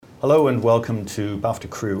Hello and welcome to BAFTA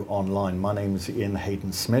Crew Online. My name is Ian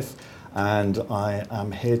Hayden-Smith and I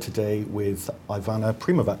am here today with Ivana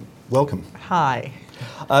Primorac. Welcome. Hi.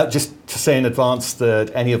 Just to say in advance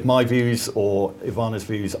that any of my views or Ivana's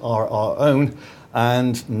views are our own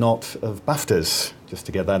and not of BAFTA's, just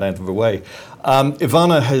to get that out of the way.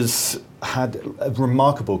 Ivana has had a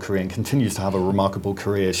remarkable career and continues to have a remarkable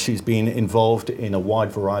career. She's been involved in a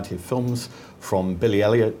wide variety of films, from Billy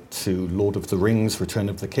Elliot to Lord of the Rings, Return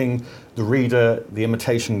of the King, The Reader, The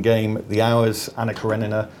Imitation Game, The Hours, Anna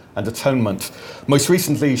Karenina, and Atonement. Most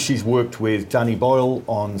recently, she's worked with Danny Boyle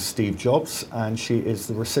on Steve Jobs, and she is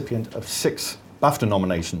the recipient of 6 BAFTA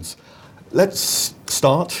nominations. Let's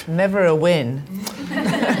start. Never a win.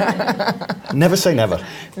 Never say never.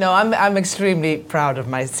 No, I'm extremely proud of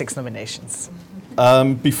my 6 nominations.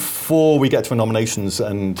 Before we get to nominations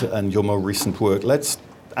and your more recent work, let's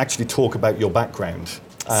actually talk about your background.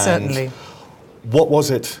 And certainly. What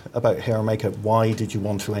was it about hair and makeup? Why did you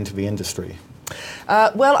want to enter the industry?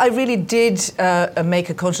 Well, I really did make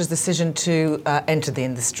a conscious decision to enter the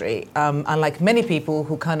industry. Unlike many people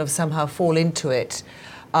who kind of somehow fall into it,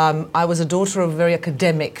 I was a daughter of a very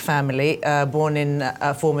academic family, born in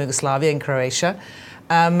former Yugoslavia in Croatia.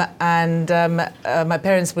 My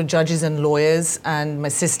parents were judges and lawyers, and my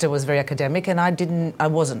sister was very academic, and I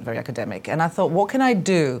wasn't very academic. And I thought, what can I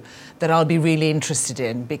do that I'll be really interested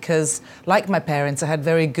in? Because, like my parents, I had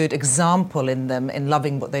very good example in them in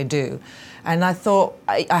loving what they do. And I thought,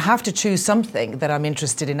 I have to choose something that I'm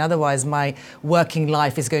interested in, otherwise my working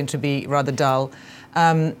life is going to be rather dull.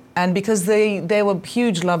 And because they were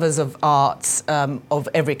huge lovers of arts, of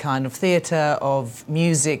every kind of theatre, of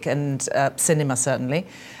music and cinema certainly,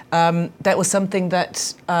 that was something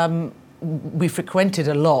that we frequented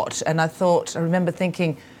a lot. And I remember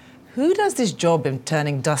thinking, who does this job in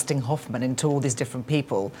turning Dustin Hoffman into all these different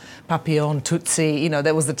people? Papillon, Tootsie,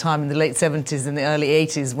 there was the time in the late 70s and the early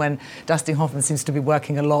 80s when Dustin Hoffman seems to be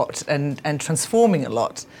working a lot and transforming a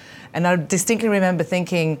lot. And I distinctly remember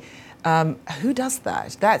thinking, who does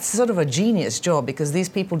that? That's sort of a genius job, because these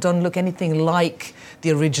people don't look anything like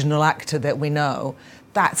the original actor that we know.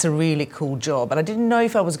 That's a really cool job. And I didn't know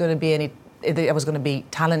if I was going to be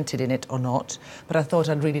talented in it or not, but I thought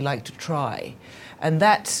I'd really like to try. And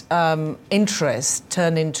that interest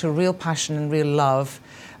turned into real passion and real love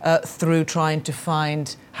through trying to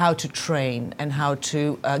find how to train and how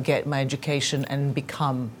to get my education and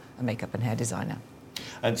become a makeup and hair designer.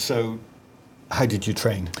 And so, how did you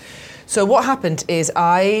train? So what happened is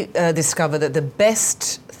I discovered that the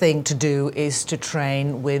best thing to do is to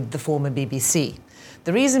train with the former BBC.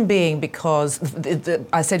 The reason being because,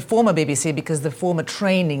 I said former BBC because the former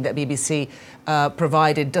training that BBC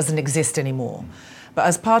provided doesn't exist anymore. But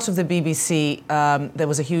as part of the BBC, there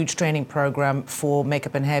was a huge training program for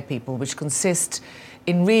makeup and hair people, which consists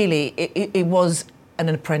in really, it was an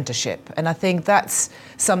apprenticeship. And I think that's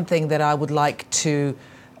something that I would like to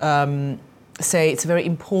say it's a very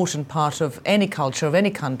important part of any culture, of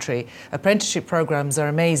any country. Apprenticeship programs are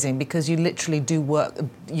amazing because you literally do work,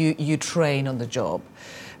 you train on the job.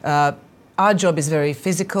 Our job is very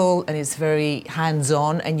physical and it's very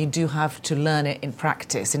hands-on, and you do have to learn it in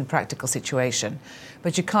practice, in practical situation.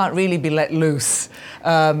 But you can't really be let loose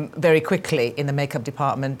very quickly in the makeup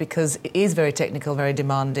department because it is very technical, very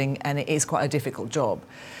demanding, and it is quite a difficult job.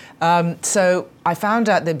 So I found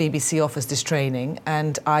out that BBC offers this training,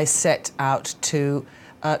 and I set out to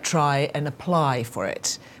try and apply for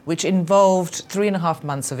it, which involved 3.5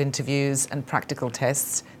 months of interviews and practical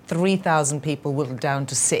tests. 3,000 people whittled down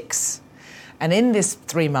to 6. And in this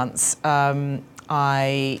 3 months,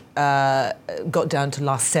 I got down to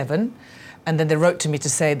last 7. And then they wrote to me to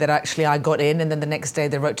say that actually I got in, and then the next day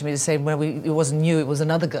they wrote to me to say, well, it wasn't you, it was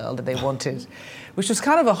another girl that they wanted, which was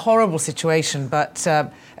kind of a horrible situation. But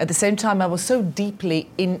at the same time, I was so deeply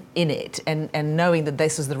in it and knowing that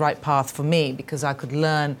this was the right path for me because I could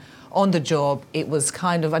learn on the job. It was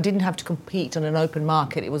kind of, I didn't have to compete on an open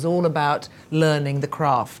market. It was all about learning the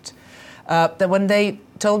craft. That when they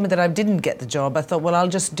told me that I didn't get the job, I thought, well, I'll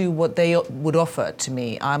just do what they would offer to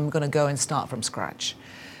me. I'm going to go and start from scratch.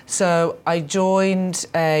 So I joined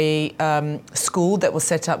a school that was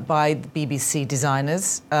set up by the BBC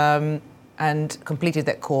designers and completed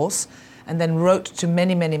that course, and then wrote to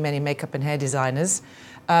many, many, many makeup and hair designers.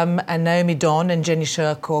 And Naomi Don and Jenny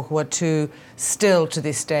Shercock, who are two, still to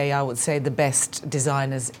this day, I would say, the best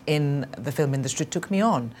designers in the film industry, took me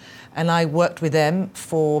on. And I worked with them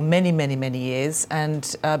for many, many, many years,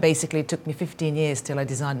 and basically it took me 15 years till I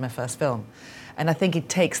designed my first film. And I think it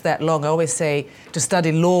takes that long. I always say to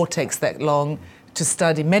study law takes that long, to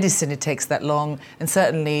study medicine, it takes that long, and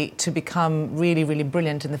certainly to become really, really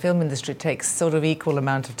brilliant in the film industry takes sort of equal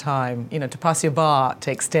amount of time. You know, to pass your bar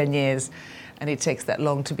takes 10 years, and it takes that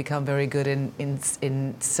long to become very good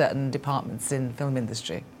in certain departments in the film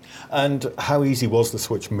industry. And how easy was the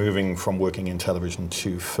switch moving from working in television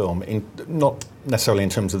to film? Not necessarily in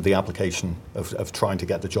terms of the application of trying to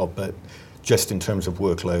get the job, but just in terms of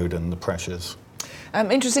workload and the pressures?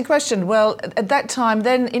 Interesting question. Well, at that time,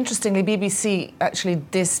 then interestingly, BBC actually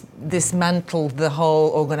dismantled the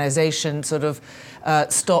whole organisation. Sort of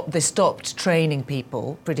stopped training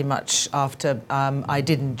people pretty much after I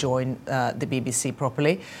didn't join the BBC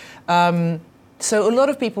properly. So a lot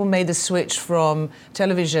of people made the switch from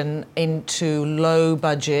television into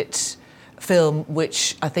low-budget film,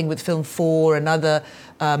 which I think with Film 4 and other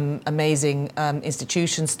amazing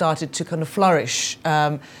institutions started to kind of flourish.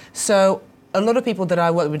 So a lot of people that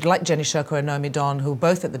I work with, like Jenny Sherko and Naomi Don, who are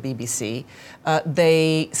both at the BBC,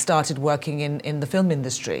 they started working in the film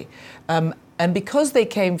industry. And because they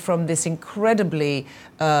came from this incredibly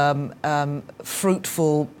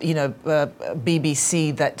fruitful,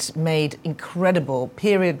 BBC that made incredible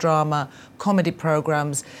period drama, comedy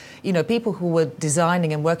programs, people who were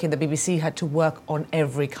designing and working at the BBC had to work on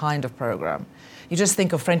every kind of program. You just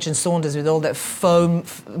think of French and Saunders with all that foam,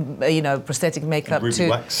 prosthetic makeup. And Ruby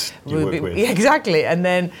Wax you work with. Yeah, exactly. And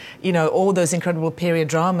then, all those incredible period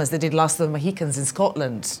dramas. They did Last of the Mohicans in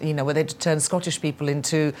Scotland, where they turned Scottish people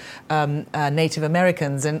into Native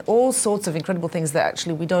Americans, and all sorts of incredible things that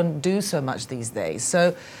actually we don't do so much these days.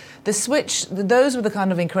 So the switch, those were the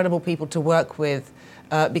kind of incredible people to work with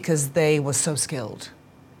because they were so skilled.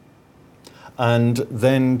 And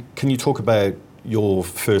then can you talk about your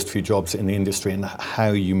first few jobs in the industry and how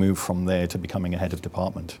you moved from there to becoming a head of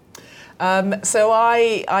department? So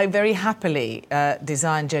I very happily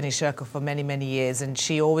designed Jenny Sherko for many, many years, and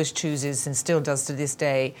she always chooses, and still does to this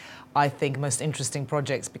day, I think, most interesting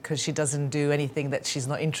projects because she doesn't do anything that she's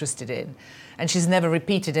not interested in. And she's never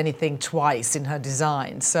repeated anything twice in her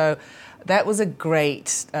design. So that was a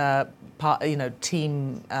great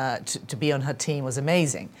team, to be on her team was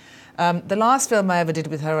amazing. The last film I ever did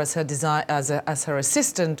with her as her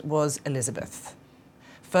assistant was Elizabeth,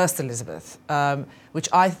 First Elizabeth, which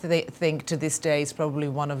I think to this day is probably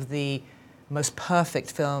one of the most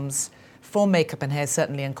perfect films for makeup and hair,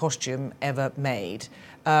 certainly, and costume ever made,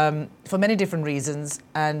 for many different reasons.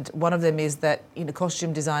 And one of them is that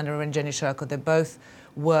costume designer and Jenny Sherko, they both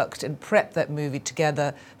worked and prepped that movie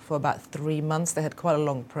together for about 3 months. They had quite a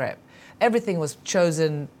long prep. Everything was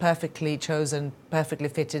perfectly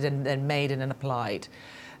fitted and then made and then applied.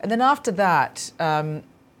 And then after that, I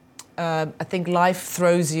think life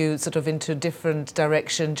throws you sort of into a different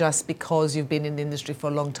direction just because you've been in the industry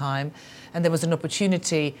for a long time. And there was an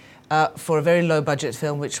opportunity for a very low budget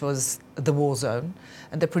film, which was The War Zone.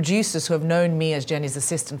 And the producers who have known me as Jenny's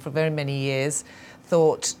assistant for very many years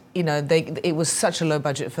thought, it was such a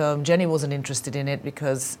low-budget film. Jenny wasn't interested in it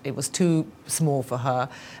because it was too small for her.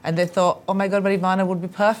 And they thought, oh my God, but Ivana would be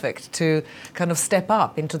perfect to kind of step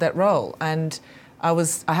up into that role. And I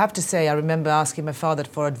have to say, I remember asking my father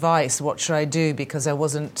for advice, what should I do? Because I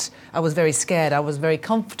was very scared. I was very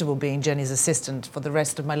comfortable being Jenny's assistant. For the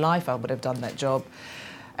rest of my life, I would have done that job.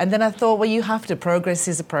 And then I thought, well, progress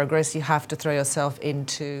is a progress. You have to throw yourself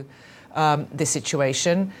into this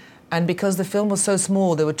situation. And because the film was so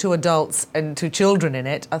small, there were 2 adults and 2 children in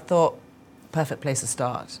it, I thought, perfect place to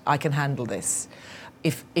start. I can handle this.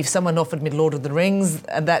 If someone offered me Lord of the Rings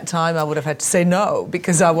at that time, I would have had to say no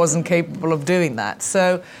because I wasn't capable of doing that.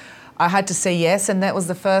 So I had to say yes, and that was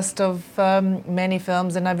the first of many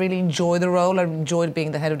films, and I really enjoyed the role. I enjoyed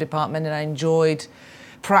being the head of department, and I enjoyed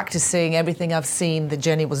practicing everything I've seen that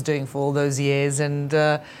Jenny was doing for all those years, and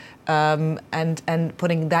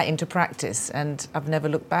putting that into practice, and I've never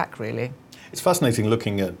looked back, really. It's fascinating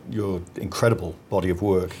looking at your incredible body of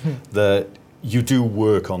work that you do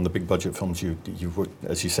work on the big budget films. You work,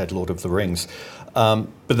 as you said, Lord of the Rings, but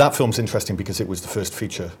that film's interesting because it was the first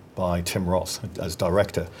feature by Tim Roth as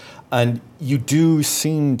director, and you do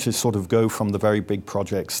seem to sort of go from the very big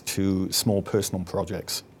projects to small personal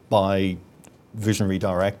projects by visionary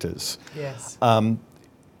directors. Yes.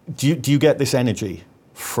 Do you get this energy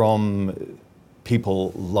from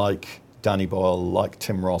people like Danny Boyle, like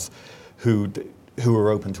Tim Roth, who are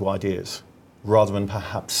open to ideas, rather than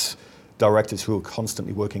perhaps directors who are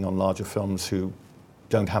constantly working on larger films who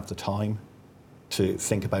don't have the time to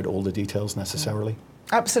think about all the details necessarily?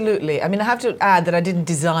 Absolutely. I mean, I have to add that I didn't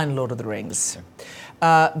design Lord of the Rings.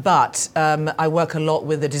 But I work a lot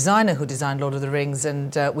with the designer who designed Lord of the Rings,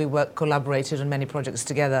 and we collaborated on many projects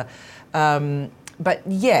together. But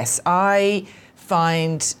yes,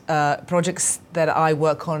 find projects that I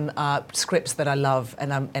work on, scripts that I love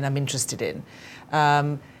and I'm interested in.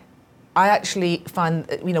 I actually find,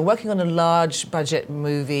 working on a large budget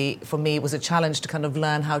movie for me was a challenge to kind of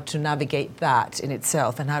learn how to navigate that in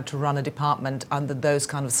itself and how to run a department under those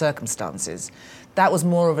kind of circumstances. That was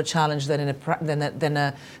more of a challenge than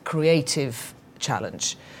a creative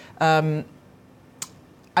challenge.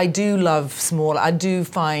 I do love small. I do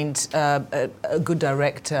find a good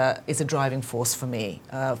director is a driving force for me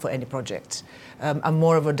for any project. I'm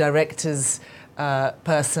more of a director's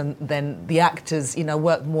person than the actors.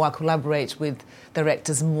 Work more. I collaborate with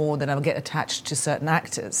directors more than I get attached to certain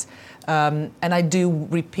actors. And I do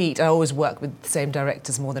repeat. I always work with the same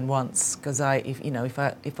directors more than once because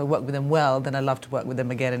if I work with them well, then I love to work with them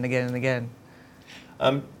again and again and again.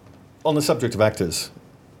 On the subject of actors,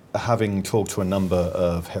 having talked to a number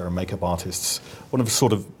of hair and makeup artists, one of the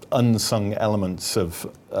sort of unsung elements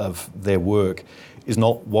of their work is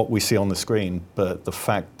not what we see on the screen, but the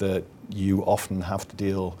fact that you often have to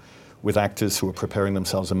deal with actors who are preparing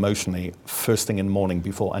themselves emotionally first thing in the morning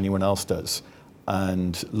before anyone else does.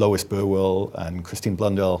 And Lois Burwell and Christine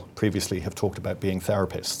Blundell previously have talked about being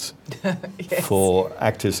therapists Yes. for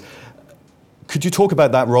actors. Could you talk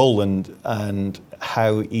about that role and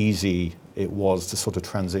how easy it was to sort of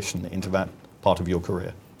transition into that part of your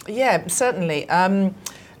career? Yeah, certainly. I'm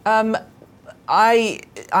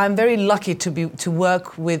very lucky to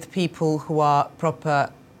work with people who are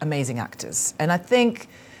proper amazing actors, and I think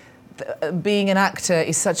being an actor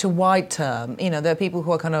is such a wide term. There are people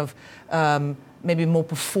who are kind of maybe more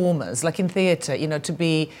performers, like in theatre. To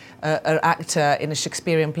be an actor in a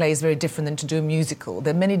Shakespearean play is very different than to do a musical.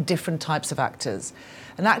 There are many different types of actors.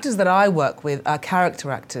 And actors that I work with are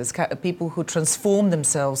character actors, people who transform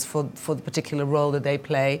themselves for the particular role that they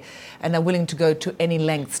play and are willing to go to any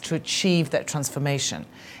lengths to achieve that transformation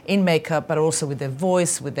in makeup, but also with their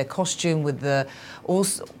voice, with their costume, with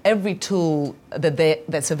every tool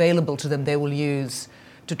that's available to them they will use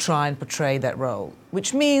to try and portray that role,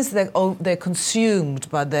 which means they're consumed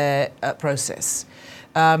by their process.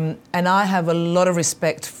 And I have a lot of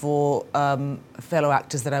respect for fellow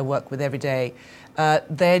actors that I work with every day.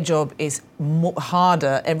 Their job is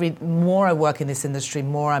harder. More I work in this industry,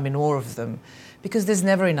 more I'm in awe of them, because there's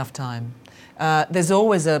never enough time. There's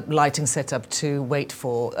always a lighting setup to wait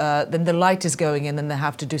for. Then the light is going in, and they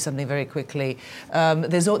have to do something very quickly.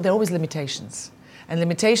 There are always limitations. And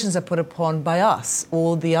limitations are put upon by us,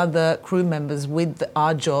 all the other crew members with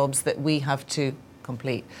our jobs that we have to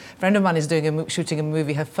complete. A friend of mine is shooting a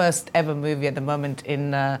movie, her first ever movie at the moment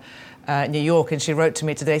in New York, and she wrote to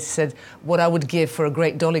me today. She said, "What I would give for a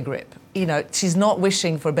great dolly grip." She's not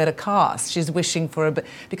wishing for a better cast. She's wishing for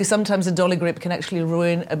because sometimes a dolly grip can actually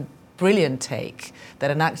ruin a brilliant take that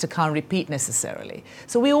an actor can't repeat necessarily.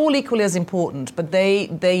 So we're all equally as important, but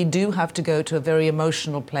they do have to go to a very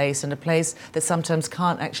emotional place, and a place that sometimes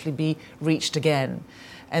can't actually be reached again.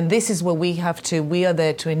 And this is where we are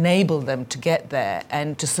there to enable them to get there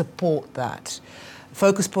and to support that.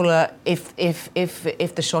 Focus puller, if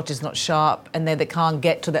the shot is not sharp and then they can't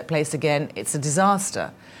get to that place again, it's a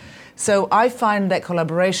disaster. So I find that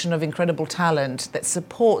collaboration of incredible talent that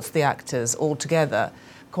supports the actors all together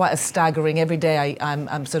quite staggering. Every day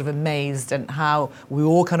I'm sort of amazed at how we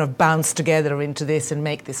all kind of bounce together into this and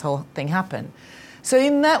make this whole thing happen. So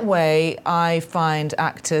in that way, I find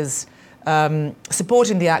actors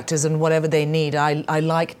supporting the actors and whatever they need. I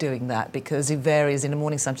like doing that because it varies. In the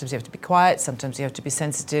morning, sometimes you have to be quiet, sometimes you have to be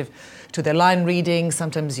sensitive to their line reading,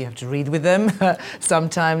 sometimes you have to read with them,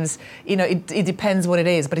 sometimes, it depends what it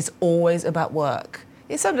is, but it's always about work.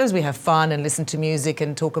 Sometimes we have fun and listen to music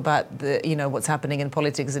and talk about what's happening in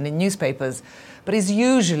politics and in newspapers, but it's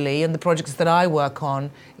usually, in the projects that I work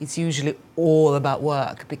on, it's usually all about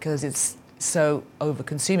work because it's so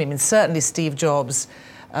over-consuming. I mean, certainly Steve Jobs,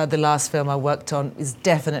 the last film I worked on, is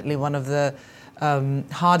definitely one of the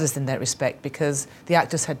hardest in that respect because the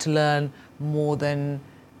actors had to learn more than...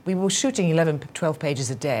 We were shooting 11, 12 pages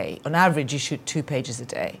a day. On average, you shoot 2 pages a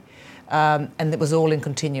day. And it was all in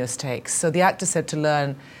continuous takes. So the actors had to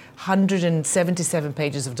learn 177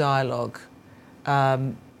 pages of dialogue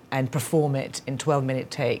and perform it in 12-minute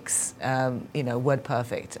takes, word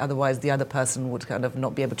perfect. Otherwise, the other person would kind of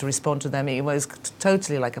not be able to respond to them. It was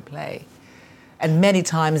totally like a play. And many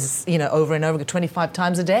times, over and over, 25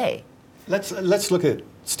 times a day. Let's look at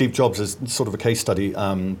Steve Jobs as sort of a case study.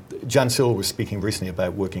 Jan Searle was speaking recently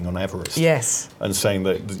about working on Everest. Yes. And saying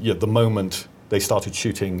that the moment they started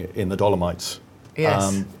shooting in the Dolomites,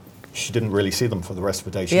 yes. She didn't really see them for the rest of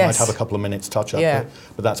the day. She Yes. might have a couple of minutes touch up, Yeah.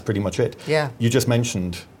 but that's pretty much it. Yeah. You just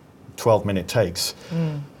mentioned 12-minute takes.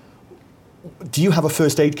 Do you have a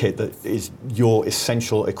first aid kit that is your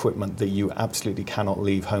essential equipment that you absolutely cannot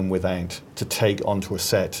leave home without to take onto a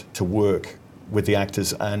set to work with the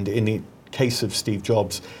actors? And in the case of Steve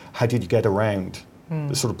Jobs, how did you get around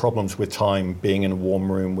the sort of problems with time, being in a warm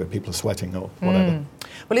room where people are sweating or whatever?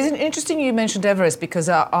 Well, isn't it interesting you mentioned Everest, because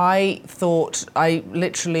I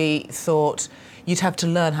literally thought you'd have to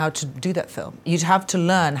learn how to do that film. You'd have to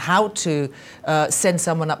learn how to send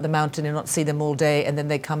someone up the mountain and not see them all day, and then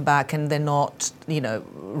they come back and they're not,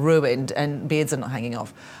 ruined and beards are not hanging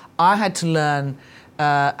off. I had to learn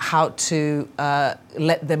how to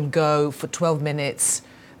let them go for 12 minutes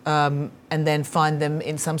and then find them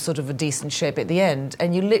in some sort of a decent shape at the end.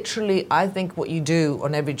 And you literally, I think what you do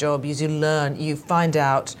on every job is you learn, you find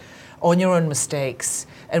out on your own mistakes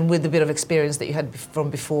and with a bit of experience that you had from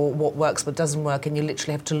before what works, what doesn't work, and you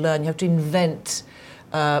literally have to learn. You have to invent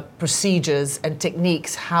procedures and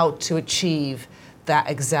techniques how to achieve that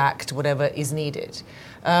exact whatever is needed.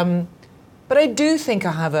 But I do think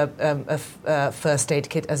I have a first aid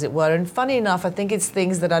kit, as it were. And funny enough, I think it's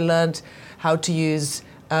things that I learned how to use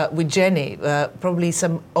with Jenny, probably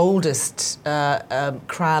some oldest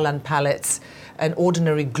Krylon palettes and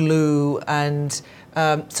ordinary glue and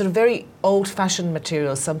sort of very old-fashioned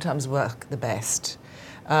materials sometimes work the best.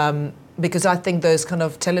 Because I think those kind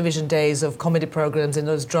of television days of comedy programs and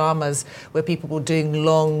those dramas where people were doing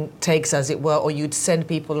long takes, as it were, or you'd send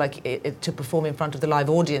people to perform in front of the live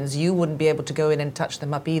audience, you wouldn't be able to go in and touch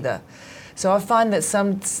them up either. So I find that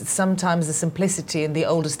sometimes the simplicity and the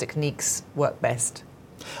oldest techniques work best.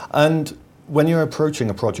 And when you're approaching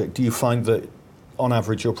a project, do you find that on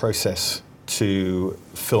average your process to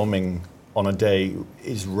filming on a day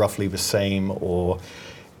is roughly the same, or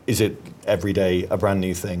is it every day a brand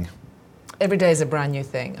new thing? Every day is a brand new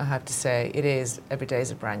thing, I have to say. It is. Every day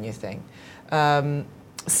is a brand new thing.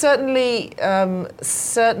 Certainly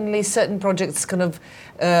certain projects kind of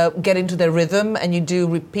get into their rhythm and you do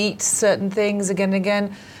repeat certain things again and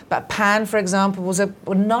again. But Pan, for example, was a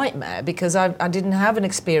nightmare because I didn't have an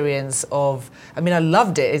experience of, I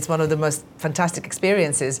loved it. It's one of the most fantastic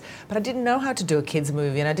experiences, but I didn't know how to do a kids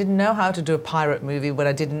movie and I didn't know how to do a pirate movie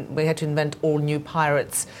where we had to invent all new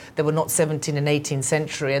pirates that were not 17th and 18th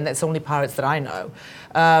century, and that's the only pirates that I know.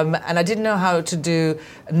 And I didn't know how to do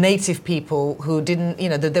native people who didn't,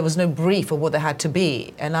 there was no brief of what they had to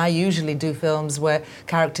be. And I usually do films where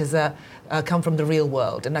characters come from the real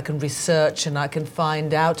world and I can research and I can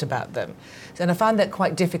find out about them. And I found that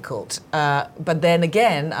quite difficult. But then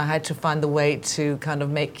again, I had to find the way to kind of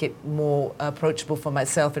make it more approachable for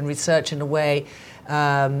myself and research in a way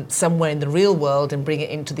somewhere in the real world and bring it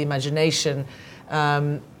into the imagination.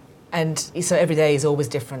 And so every day is always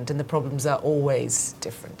different and the problems are always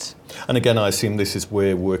different. And again, I assume this is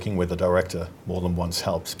where working with a director more than once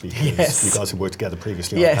helps, because you guys have worked together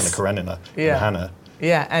previously on Hannah Karenina and Hannah.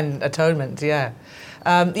 Yeah, and Atonement,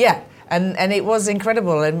 and it was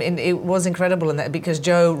incredible, and it was incredible in that because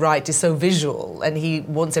Joe Wright is so visual and he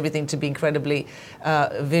wants everything to be incredibly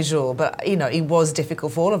visual, but it was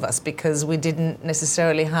difficult for all of us because we didn't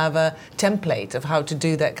necessarily have a template of how to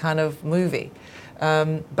do that kind of movie.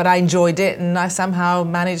 But I enjoyed it and I somehow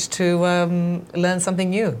managed to learn something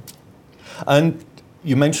new. And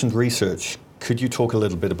you mentioned research. Could you talk a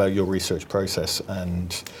little bit about your research process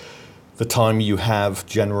and the time you have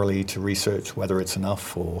generally to research, whether it's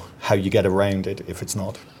enough or how you get around it if it's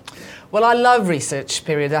not? Well, I love research,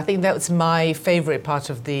 period. I think that's my favourite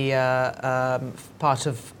part of the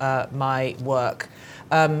my work.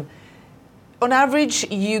 On average,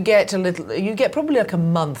 you get probably like a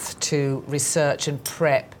month to research and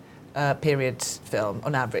prep period film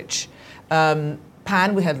on average.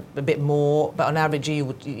 Pan, we had a bit more, but on average,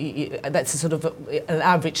 that's a sort of an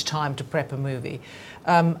average time to prep a movie.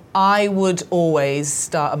 I would always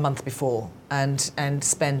start a month before and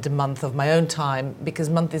spend a month of my own time because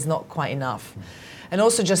a month is not quite enough. And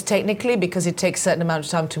also just technically, because it takes a certain amount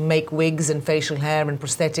of time to make wigs and facial hair and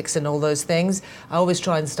prosthetics and all those things, I always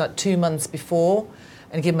try and start 2 months before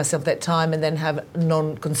and give myself that time and then have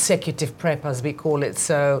non-consecutive prep, as we call it,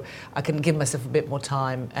 so I can give myself a bit more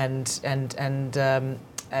time and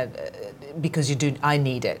because I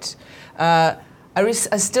need it. I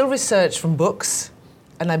still research from books,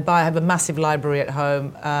 and I have a massive library at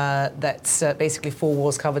home that's basically 4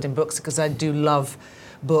 walls covered in books because I do love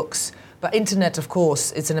books. But internet, of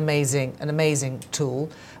course, it's an amazing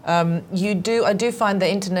tool. I do find the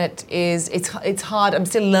internet it's hard. I'm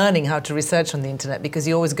still learning how to research on the internet because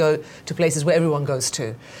you always go to places where everyone goes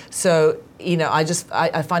to. So,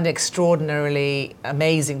 I find it extraordinarily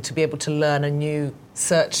amazing to be able to learn a new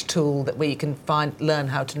search tool where you can learn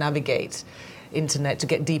how to navigate internet to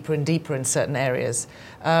get deeper and deeper in certain areas.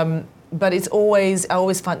 but it's always, I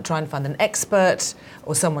always try and find an expert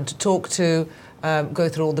or someone to talk to, go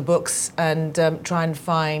through all the books and try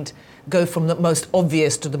and go from the most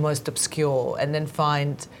obvious to the most obscure, and then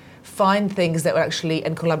find things that actually,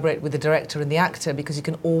 and collaborate with the director and the actor, because you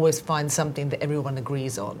can always find something that everyone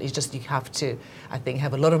agrees on. It's just, you have to, I think,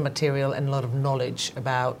 have a lot of material and a lot of knowledge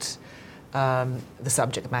about the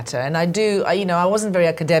subject matter. And I wasn't very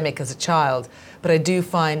academic as a child, but I do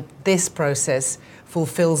find this process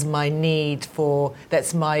fulfills my need for,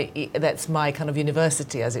 that's my kind of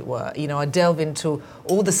university, as it were. I delve into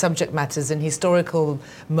all the subject matters and historical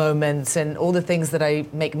moments and all the things that I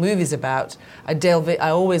make movies about. I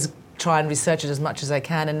always try and research it as much as I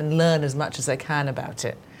can and then learn as much as I can about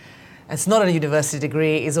it. It's not a university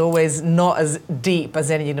degree, it's always not as deep as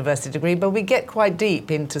any university degree, but we get quite deep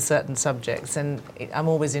into certain subjects, and I'm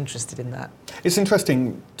always interested in that. It's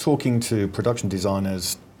interesting talking to production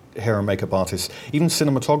designers, hair and makeup artists, even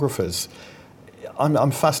cinematographers.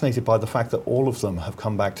 I'm fascinated by the fact that all of them have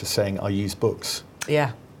come back to saying, I use books.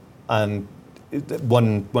 Yeah. And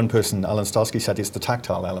one person, Alan Starsky, said it's the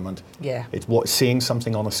tactile element. Yeah. It's seeing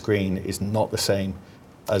something on a screen is not the same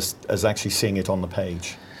as actually seeing it on the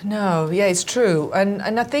page. No, yeah, it's true.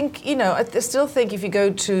 And I think, I still think if you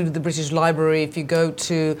go to the British Library, if you go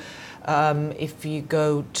to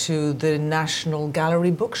the National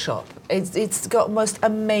Gallery bookshop, it's got most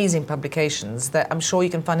amazing publications that I'm sure you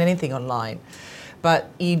can find anything online. But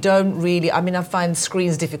you don't really, I find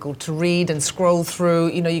screens difficult to read and scroll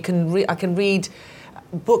through. I can read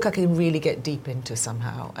book I can really get deep into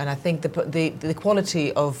somehow. And I think the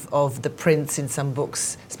quality of the prints in some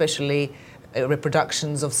books, especially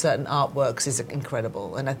reproductions of certain artworks, is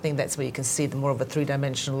incredible. And I think that's where you can see the more of a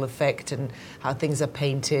three-dimensional effect and how things are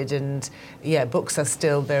painted. And yeah, books are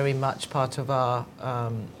still very much part of our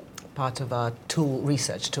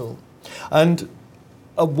research tool. And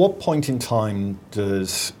at what point in time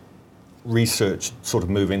does research sort of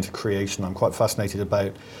move into creation? I'm quite fascinated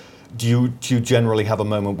about, do you generally have a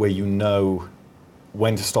moment where you know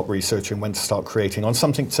when to stop researching, when to start creating? On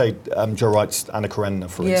something, say, Joe Wright's Anna Karenina,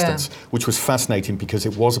 for instance, which was fascinating because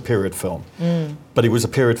it was a period film, but it was a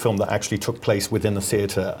period film that actually took place within the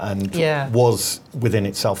theatre and was within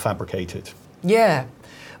itself fabricated. Yeah.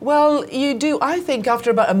 Well, you do, I think, after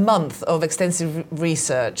about a month of extensive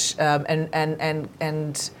research and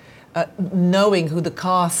knowing who the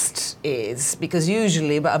cast is, because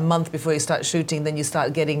usually about a month before you start shooting, then you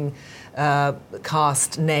start getting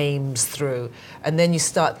cast names through, and then you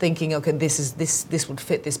start thinking, okay, this would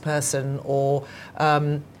fit this person, or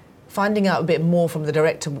finding out a bit more from the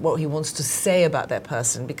director what he wants to say about that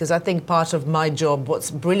person. Because I think part of my job, what's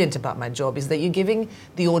brilliant about my job, is that you're giving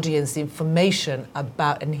the audience the information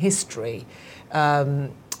about an history,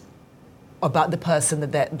 about the person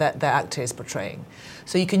that the actor is portraying.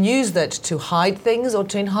 So you can use that to hide things or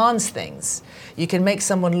to enhance things. You can make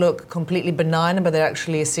someone look completely benign, but they're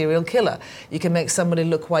actually a serial killer. You can make somebody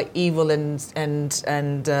look quite evil and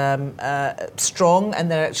strong, and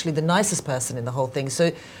they're actually the nicest person in the whole thing.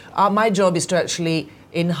 So my job is to actually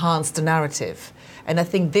enhance the narrative. And I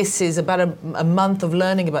think this is about a month of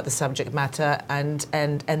learning about the subject matter and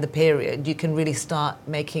the period. You can really start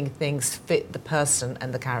making things fit the person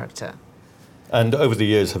and the character. And over the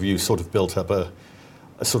years, have you sort of built up a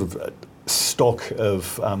sort of stock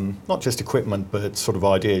of not just equipment, but sort of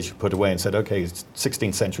ideas you put away and said, okay,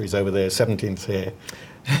 16th century is over there, 17th here?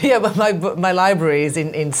 Yeah, but my library is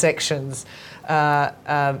in sections. But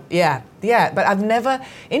I've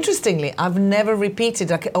never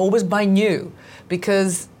repeated. I always buy new,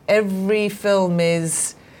 because every film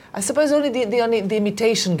is, I suppose, only the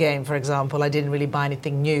Imitation Game, for example, I didn't really buy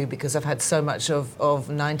anything new because I've had so much of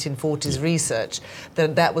 1940s research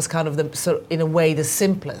that was kind of in a way the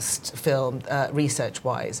simplest film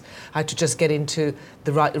research-wise. I had to just get into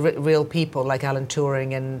the real people like Alan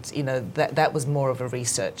Turing, and that was more of a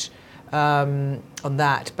research on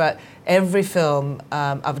that. But every film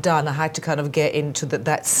I've done, I had to kind of get into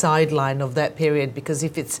that sideline of that period, because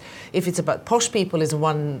if it's about posh people is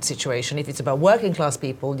one situation. If it's about working class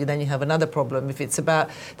people, then you have another problem. If it's about,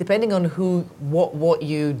 depending on what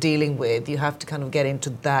you're dealing with, you have to kind of get into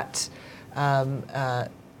that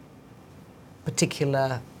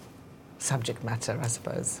particular subject matter, I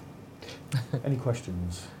suppose. Any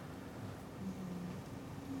questions?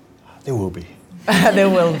 There will be. There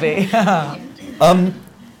will be. I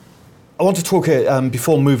want to talk,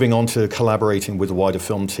 before moving on to collaborating with the wider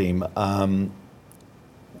film team,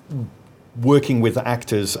 working with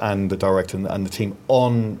actors and the director and the team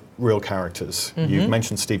on real characters. Mm-hmm. You've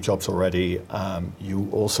mentioned Steve Jobs already. You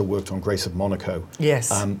also worked on Grace of Monaco.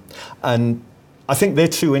 Yes. And I think they're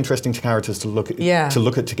two interesting characters to look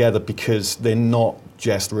at together, because they're not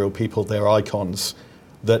just real people, they're icons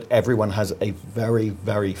that everyone has a very,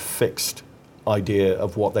 very fixed idea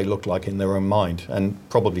of what they look like in their own mind, and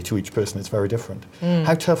probably to each person it's very different.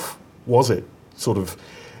 How tough was it, sort of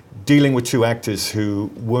dealing with two actors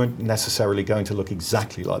who weren't necessarily going to look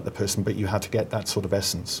exactly like the person, but you had to get that sort of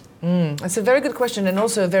essence? That's a very good question, and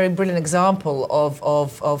also a very brilliant example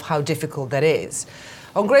of how difficult that is.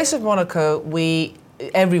 On Grace of Monaco,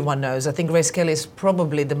 everyone knows, I think Grace Kelly is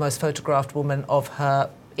probably the most photographed woman of her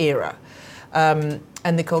era.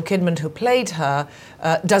 And Nicole Kidman, who played her,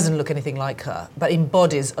 doesn't look anything like her, but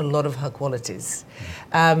embodies a lot of her qualities.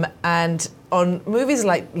 And on movies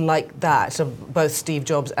like that, of both Steve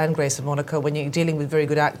Jobs and Grace of Monaco, when you're dealing with very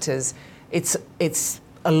good actors, it's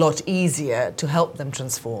a lot easier to help them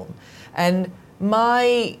transform. And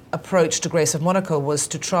my approach to Grace of Monaco was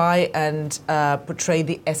to try and portray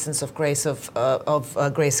the essence of Grace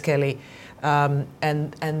Kelly,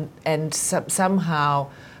 and somehow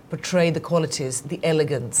portray the qualities, the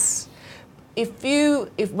elegance.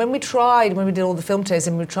 When we did all the film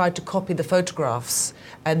tasting, we tried to copy the photographs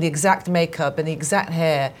and the exact makeup and the exact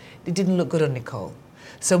hair, it didn't look good on Nicole.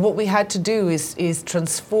 So what we had to do is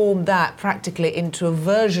transform that practically into a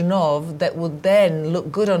version of that would then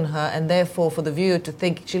look good on her, and therefore for the viewer to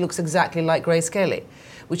think she looks exactly like Grace Kelly,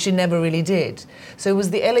 which she never really did. So it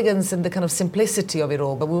was the elegance and the kind of simplicity of it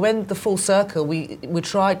all. But we went the full circle. We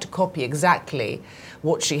tried to copy exactly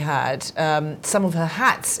what she had. Some of her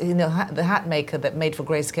hats, the hat maker that made for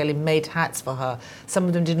Grace Kelly made hats for her. Some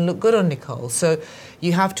of them didn't look good on Nicole. So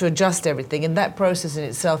you have to adjust everything. And that process in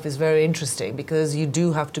itself is very interesting, because you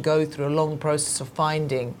do have to go through a long process of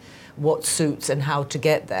finding what suits and how to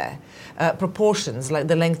get there. Proportions, like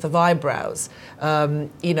the length of eyebrows,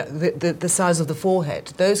 the size of the forehead,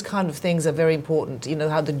 those kind of things are very important. You know,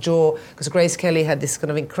 how the jaw, because Grace Kelly had this kind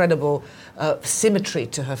of incredible symmetry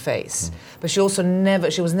to her face, but she was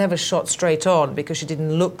never shot straight on, because she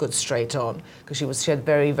didn't look good straight on, because she had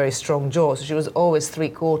very, very strong jaw, so she was always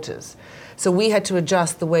 3/4. So we had to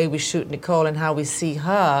adjust the way we shoot Nicole and how we see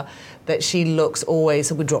her, that she looks always,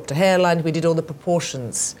 so we dropped a hairline, we did all the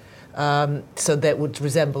proportions, so that would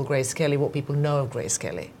resemble Grace Kelly, what people know of Grace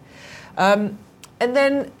Kelly. And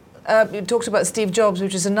then you talked about Steve Jobs,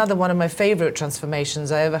 which is another one of my favorite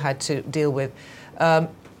transformations I ever had to deal with. When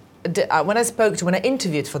I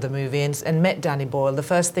interviewed for the movie and met Danny Boyle, the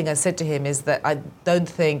first thing I said to him is that I don't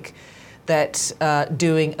think that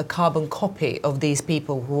doing a carbon copy of these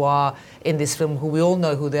people who are in this film, who we all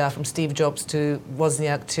know who they are, from Steve Jobs to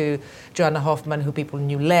Wozniak to Joanna Hoffman, who people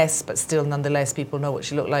knew less, but still nonetheless people know what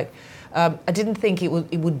she looked like. I didn't think it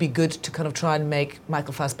would be good to kind of try and make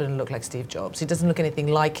Michael Fassbender look like Steve Jobs. He doesn't look anything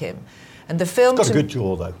like him. And the film... He's got a good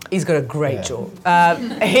jaw, though. He's got a great jaw.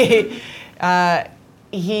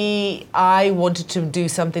 I wanted to do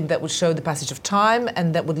something that would show the passage of time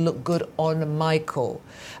and that would look good on Michael.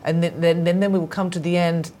 And then we would come to the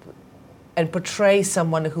end and portray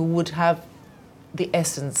someone who would have the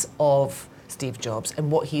essence of Steve Jobs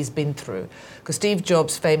and what he's been through. Because Steve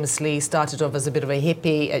Jobs famously started off as a bit of a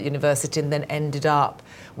hippie at university and then ended up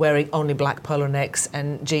wearing only black polo necks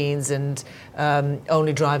and jeans and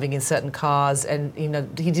only driving in certain cars. And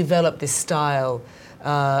he developed this style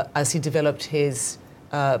as he developed his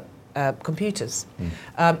computers.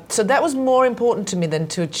 So that was more important to me than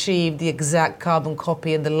to achieve the exact carbon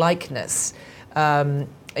copy and the likeness.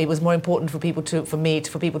 It was more important for people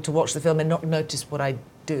to watch the film and not notice what I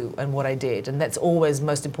do and what I did. And that's always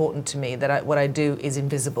most important to me, that what I do is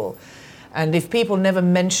invisible. And if people never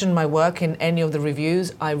mention my work in any of the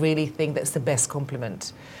reviews, I really think that's the best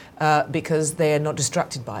compliment, because they are not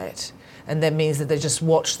distracted by it. And that means that they just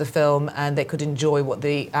watched the film and they could enjoy what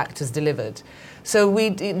the actors delivered. So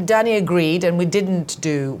Danny agreed, and we didn't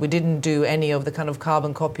do any of the kind of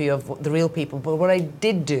carbon copy of the real people. But what I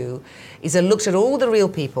did do is I looked at all the real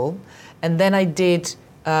people, and then I did,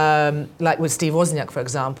 like with Steve Wozniak, for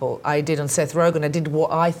example, I did on Seth Rogen. I did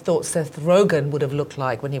what I thought Seth Rogen would have looked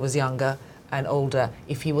like when he was younger and older,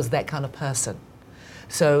 if he was that kind of person.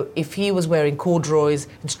 So if he was wearing corduroys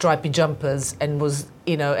and stripy jumpers and was,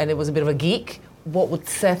 and it was a bit of a geek, what would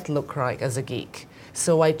Seth look like as a geek?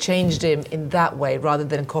 So I changed him in that way rather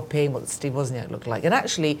than copying what Steve Wozniak looked like. And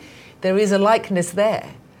actually, there is a likeness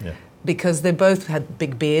there, because they both had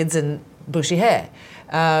big beards and bushy hair.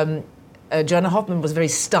 Joanna Hoffman was a very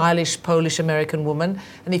stylish Polish-American woman,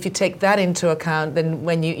 and if you take that into account, then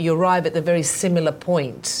when you arrive at the very similar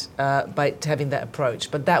point by having that approach.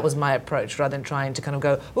 But that was my approach, rather than trying to kind of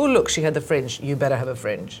go, oh, look, she had the fringe, you better have a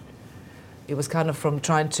fringe. It was kind of from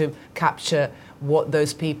trying to capture what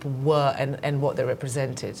those people were and what they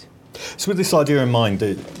represented. So with this idea in mind,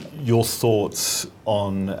 your thoughts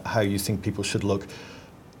on how you think people should look,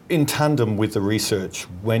 in tandem with the research,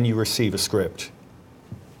 when you receive a script,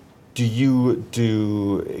 do you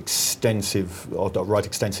do extensive or write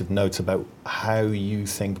extensive notes about how you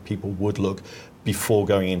think people would look before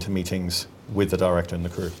going into meetings with the director and the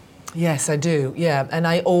crew? Yes, I do, yeah. And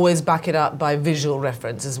I always back it up by visual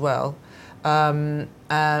reference as well.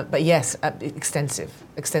 But yes,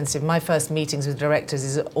 extensive. My first meetings with directors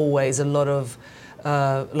is always a lot of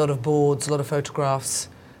boards, a lot of photographs,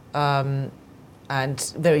 and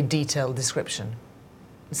very detailed description.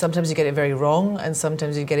 Sometimes you get it very wrong, and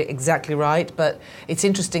sometimes you get it exactly right. But it's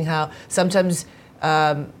interesting how sometimes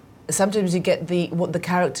you get what the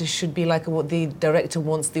character should be like, or what the director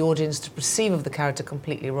wants the audience to perceive of the character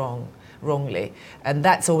completely wrongly, and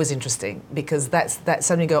that's always interesting, because that's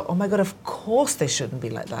something you go, oh my God, of course they shouldn't be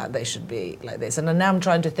like that. They should be like this. And now I'm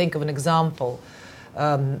trying to think of an example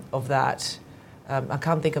of that. I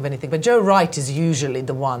can't think of anything, but Joe Wright is usually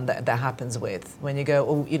the one that happens with. When you go,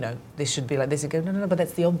 oh, this should be like this, you go, no, but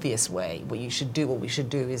that's the obvious way. What we should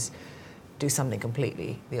do is do something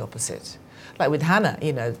completely the opposite. Like with Hannah,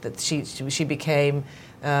 that she became,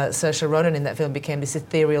 Saoirse Ronan in that film became this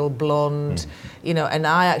ethereal blonde, and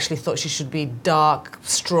I actually thought she should be dark,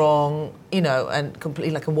 strong, and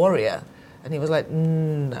completely like a warrior. And he was like,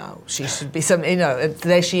 no, she should be something, and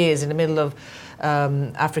there she is in the middle of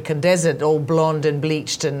African desert, all blonde and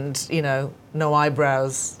bleached and, no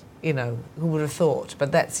eyebrows, who would have thought?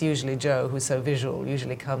 But that's usually Joe, who's so visual,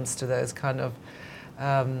 usually comes to those kind of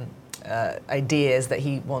ideas that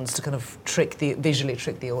he wants to kind of visually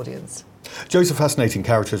trick the audience. Joe's a fascinating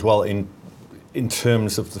character as well in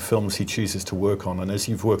terms of the films he chooses to work on, and as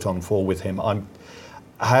you've worked on 4 with him,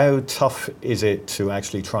 how tough is it to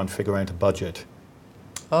actually try and figure out a budget?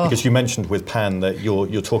 Oh. Because you mentioned with Pan that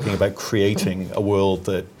you're talking about creating a world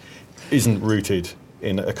that isn't rooted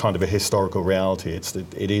in a kind of a historical reality.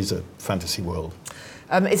 It is a fantasy world.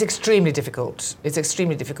 It's extremely difficult.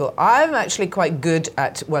 I'm actually quite good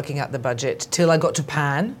at working out the budget till I got to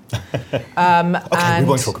Pan. Okay, we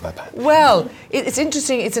won't talk about Pan. Well, it's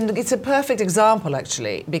interesting. It's a perfect example,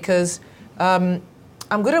 actually, because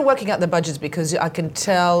I'm good at working out the budgets because I can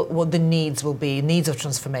tell what the needs will be, needs of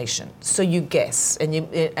transformation. So you guess,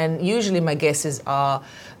 and usually my guesses are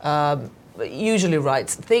usually right.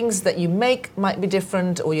 Things that you make might be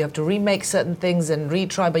different, or you have to remake certain things and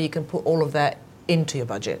retry, but you can put all of that into your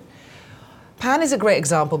budget. Pan is a great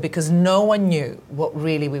example because no one knew what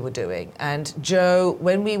really we were doing. And Joe,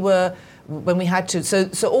 when we had to,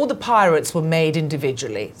 so all the pirates were made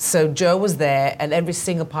individually. So Joe was there, and every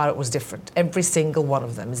single pirate was different. Every single one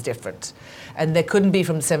of them is different. And they couldn't be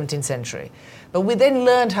from the 17th century. But we then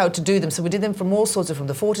learned how to do them. So we did them from all sorts from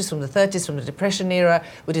the 40s, from the 30s, from the Depression era.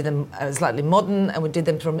 We did them slightly modern, and we did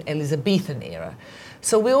them from Elizabethan era.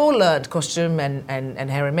 So we all learned costume and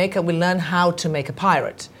hair and makeup. We learned how to make a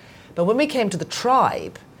pirate. But when we came to the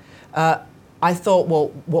tribe, I thought,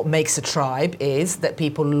 well, what makes a tribe is that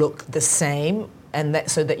people look the same, and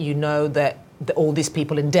so that that all these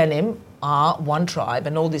people in denim are one tribe,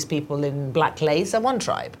 and all these people in black lace are one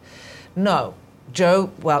tribe. No. Joe,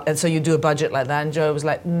 and so you do a budget like that, and Joe was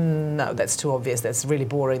like, no, that's too obvious, that's really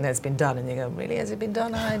boring, that's been done. And you go, really, has it been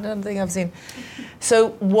done? I don't think I've seen. So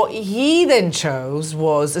what he then chose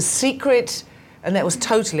was a secret, and that was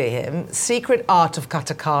totally him, secret art of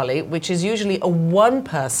Kathakali, which is usually a one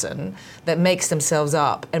person that makes themselves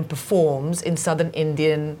up and performs in southern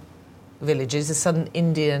Indian villages, a southern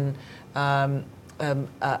Indian art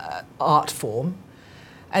form.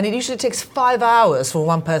 And it usually takes 5 hours for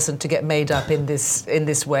one person to get made up in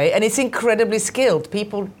this way, and it's incredibly skilled.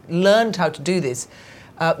 People learned how to do this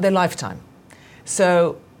their lifetime.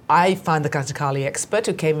 So I found the Kathakali expert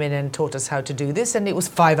who came in and taught us how to do this, and it was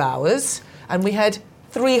 5 hours, and we had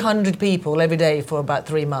 300 people every day for about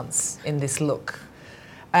 3 months in this look.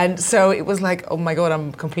 And so it was like, oh my God,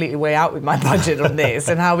 I'm completely way out with my budget on this,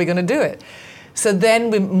 and how are we going to do it? So then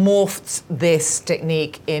we morphed this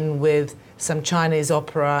technique in with some Chinese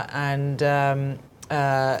opera and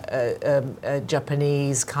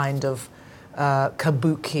Japanese kind of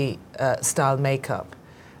kabuki style makeup,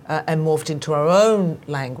 and morphed into our own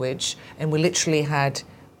language. And we literally had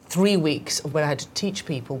 3 weeks where I had to teach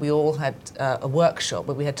people. We all had a workshop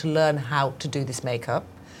where we had to learn how to do this makeup.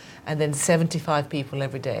 And then 75 people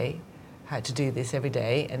every day had to do this every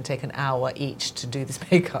day and take an hour each to do this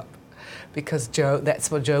makeup. Because that's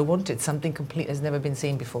what Joe wanted, something complete has never been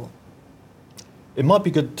seen before. It might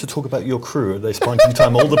be good to talk about your crew at this point in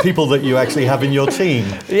time, all the people that you actually have in your team.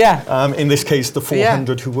 Yeah. In this case, the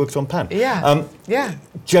 400 who worked on Pan. Yeah.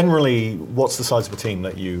 Generally, what's the size of a team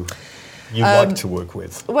that you you like to work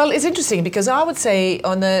with? Well, it's interesting because I would say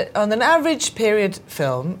on an average period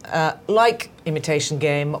film, like Imitation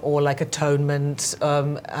Game or like Atonement,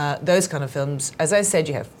 those kind of films, as I said,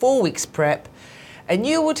 you have 4 weeks prep, and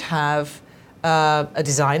you would have a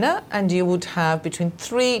designer, and you would have between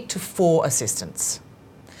 3 to 4 assistants.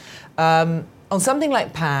 On something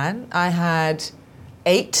like Pan, I had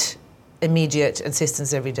 8 immediate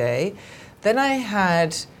assistants every day. Then I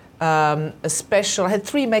had I had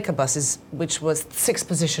 3 makeup buses, which was 6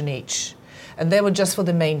 position each, and they were just for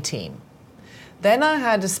the main team. Then I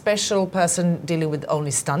had a special person dealing with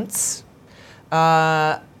only stunts,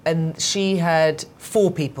 and she had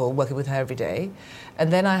 4 people working with her every day.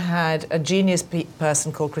 And then I had a genius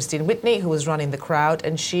person called Christine Whitney, who was running the crowd,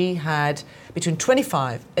 and she had between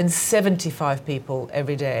 25 and 75 people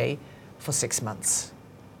every day for 6 months.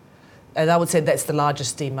 And I would say that's the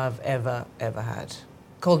largest team I've ever had.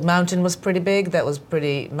 Cold Mountain was pretty big, that was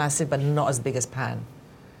pretty massive, but not as big as Pan.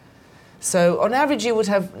 So on average you would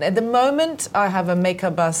have, at the moment I have a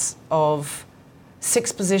makeup bus of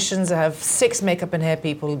 6 positions. I have 6 makeup and hair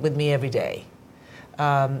people with me every day,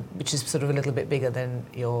 which is sort of a little bit bigger than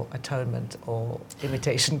your Atonement or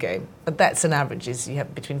Imitation Game. But that's an average, is you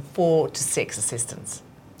have between 4 to 6 assistants.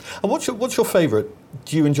 And what's your favourite?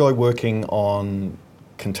 Do you enjoy working on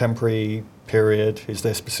contemporary, period? Is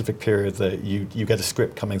there a specific period that you get a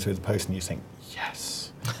script coming through the post and you think,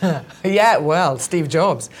 yes? Yeah, well, Steve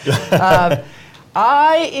Jobs.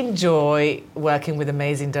 I enjoy working with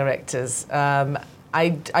amazing directors.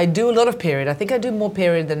 I do a lot of period. I think I do more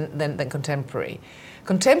period than contemporary.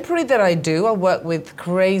 Contemporary that I do, I work with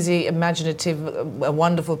crazy, imaginative,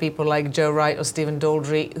 wonderful people like Joe Wright or Stephen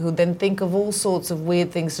Daldry, who then think of all sorts of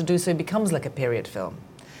weird things to do, so it becomes like a period film.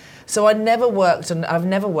 So I've never worked on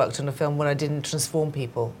a film where I didn't transform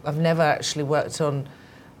people. I've never actually worked on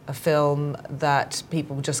a film that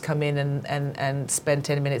people just come in and spend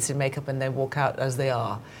 10 minutes in makeup and then walk out as they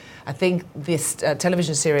are. I think this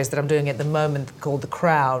television series that I'm doing at the moment called The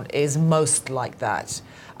Crown is most like that.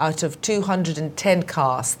 Out of 210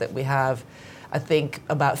 casts that we have, I think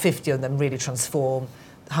about 50 of them really transform.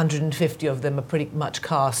 150 of them are pretty much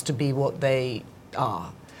cast to be what they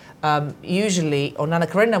are. Usually, on Anna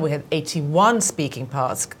Karenina, we had 81 speaking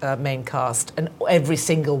parts, main cast, and every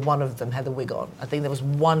single one of them had a wig on. I think there was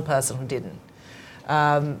one person who didn't.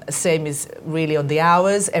 Same is really on The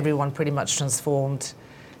Hours. Everyone pretty much transformed.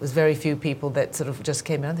 There was very few people that sort of just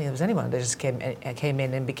came in. I don't think there was anyone. They just came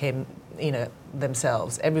in and became,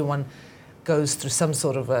 themselves. Everyone goes through some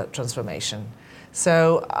sort of a transformation.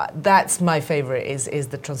 So that's my favorite, is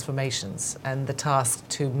the transformations and the task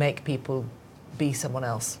to make people be someone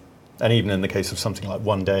else. And even in the case of something like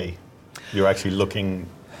One Day, you're actually looking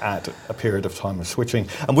at a period of time of switching.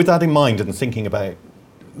 And with that in mind, and thinking about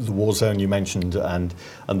the war zone you mentioned and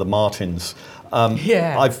the Martins,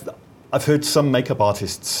 I've heard some makeup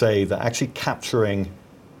artists say that actually capturing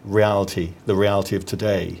reality, the reality of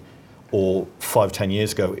today, or 5-10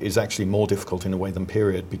 years ago, is actually more difficult in a way than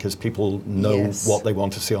period, because people know what they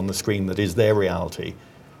want to see on the screen that is their reality.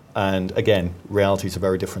 And again, realities are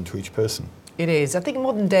very different to each person. It is. I think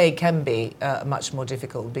modern day can be much more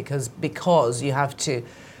difficult because you have to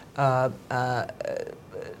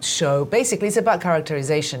show. Basically, it's about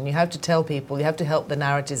characterization. You have to tell people. You have to help the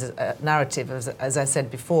narrative, as I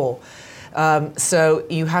said before. So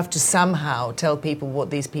you have to somehow tell people what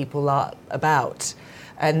these people are about.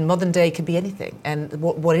 And modern day can be anything. And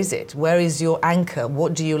what is it? Where is your anchor?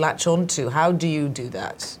 What do you latch onto? How do you do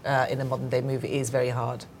that in a modern day movie? It is very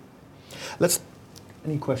hard.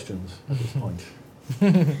 Any questions at this point?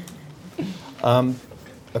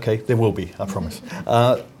 Okay, there will be, I promise.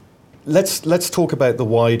 Let's talk about the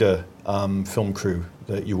wider film crew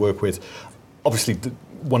that you work with. Obviously,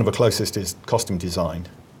 one of the closest is costume design.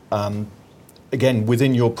 Again,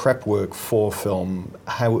 within your prep work for film,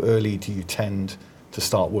 how early do you tend to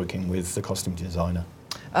start working with the costume designer?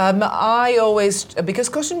 I always, because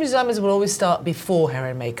costume designers will always start before hair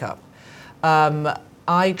and makeup.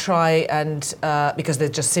 I try and, because they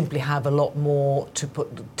just simply have a lot more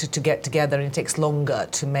to get together, and it takes longer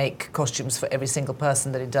to make costumes for every single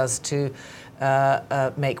person than it does to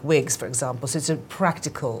make wigs, for example. So it's a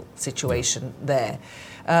practical situation there.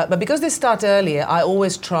 But because they start earlier, I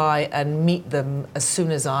always try and meet them as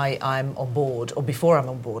soon as I'm on board, or before I'm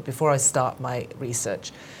on board, before I start my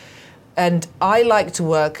research. And I like to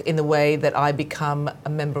work in the way that I become a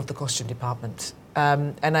member of the costume department.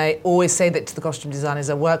 And I always say that to the costume designers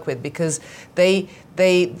I work with, because they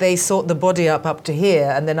sort the body up to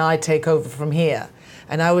here, and then I take over from here.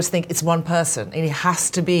 And I always think it's one person, and it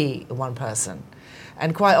has to be one person.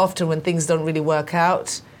 And quite often when things don't really work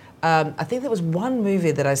out, I think there was one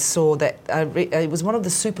movie that I saw that it was one of the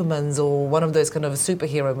Supermans or one of those kind of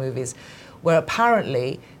superhero movies where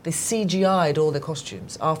apparently they CGI'd all the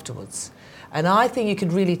costumes afterwards. And I think you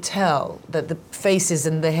could really tell that the faces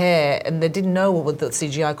and the hair, and they didn't know what the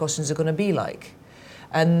CGI costumes are going to be like.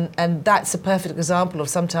 And that's a perfect example of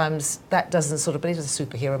sometimes that doesn't sort of, but it's a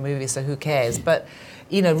superhero movie, so who cares? But,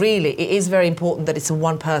 you know, really, it is very important that it's a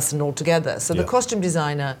one person altogether. So the costume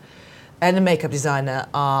designer and the makeup designer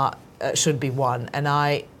should be one.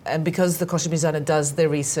 And because the costume designer does their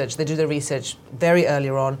research, they do their research very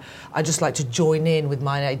earlier on, I just like to join in with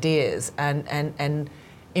my ideas and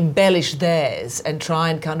embellish theirs and try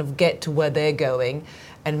and kind of get to where they're going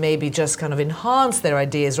and maybe just kind of enhance their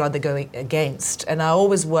ideas rather than going against. And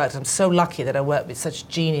I'm so lucky that I work with such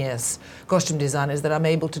genius costume designers that I'm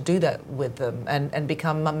able to do that with them and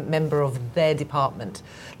become a member of their department.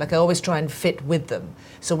 Like I always try and fit with them.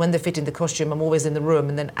 So when they fit in the costume, I'm always in the room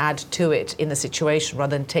and then add to it in the situation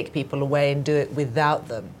rather than take people away and do it without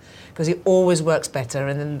them. Because it always works better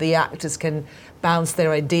and then the actors can bounce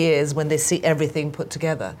their ideas when they see everything put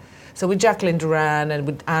together. So with Jacqueline Duran and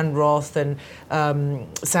with Anne Roth and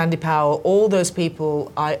Sandy Powell, all those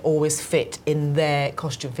people I always fit in their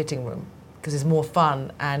costume fitting room because it's more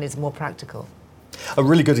fun and it's more practical. A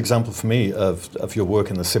really good example for me of your work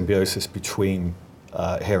in the symbiosis between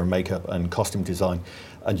hair and makeup and costume design,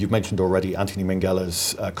 and you've mentioned already Anthony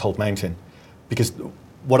Minghella's Cold Mountain, because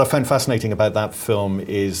what I found fascinating about that film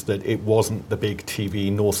is that it wasn't the big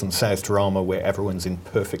TV North and South drama where everyone's in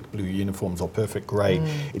perfect blue uniforms or perfect grey.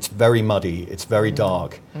 It's very muddy, it's very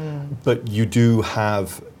dark, but you do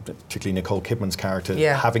have, particularly Nicole Kidman's character,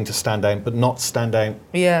 having to stand out, but not stand out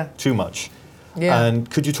too much. Yeah. And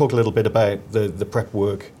could you talk a little bit about the prep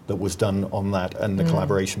work that was done on that and the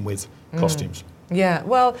collaboration with costumes? Yeah,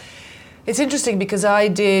 well, it's interesting because I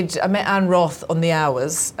met Anne Roth on The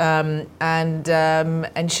Hours, and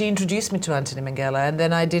she introduced me to Anthony Minghella, and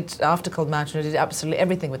then I did, after Cold Mountain, I did absolutely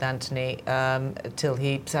everything with Anthony till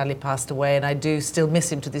he sadly passed away, and I do still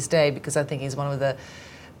miss him to this day because I think he's one of the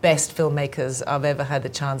best filmmakers I've ever had the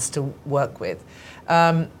chance to work with.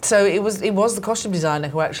 So it was the costume designer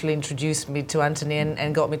who actually introduced me to Anthony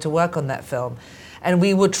and got me to work on that film. And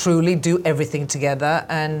we would truly do everything together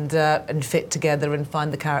and fit together and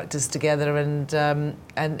find the characters together, and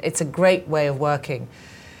it's a great way of working.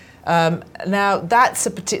 Now that's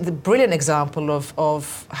a brilliant example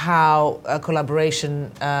of how a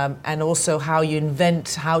collaboration and also how you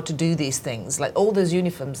invent how to do these things. Like all those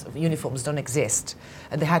uniforms don't exist,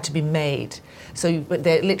 and they had to be made. So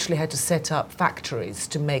they literally had to set up factories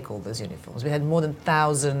to make all those uniforms. We had more than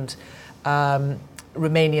 1,000.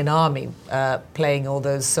 Romanian army playing all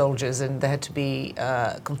those soldiers, and they had to be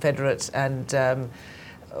Confederate and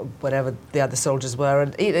whatever the other soldiers were,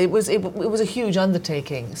 and it was a huge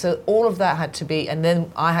undertaking. So all of that had to be, and then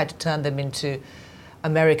I had to turn them into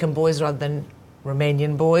American boys rather than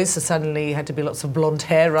Romanian boys. So suddenly it had to be lots of blonde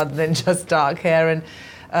hair rather than just dark hair,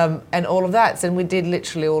 and all of that. So we did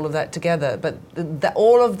literally all of that together. But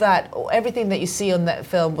all of that, everything that you see on that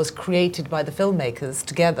film was created by the filmmakers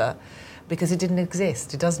together. Because it didn't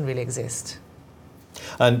exist. It doesn't really exist.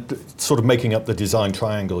 And sort of making up the design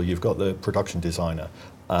triangle, you've got the production designer.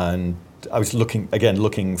 And I was looking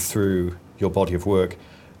through your body of work.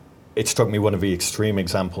 It struck me one of the extreme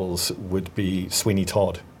examples would be Sweeney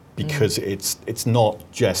Todd, because it's not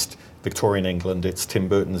just Victorian England, it's Tim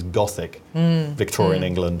Burton's Gothic Victorian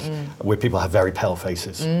England, where people have very pale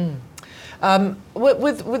faces.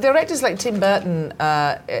 With directors like Tim Burton,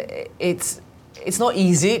 it's not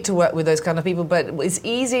easy to work with those kind of people, but it's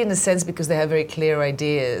easy in the sense because they have very clear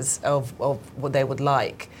ideas of what they would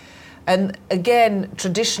like. And again,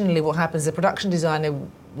 traditionally what happens, the production designer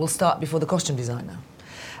will start before the costume designer.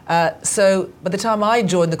 So by the time I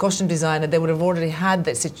joined the costume designer, they would have already had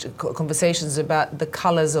conversations about the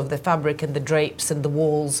colours of the fabric and the drapes and the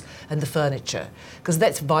walls and the furniture, because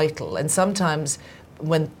that's vital. And sometimes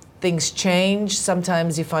when things change,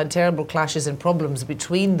 sometimes you find terrible clashes and problems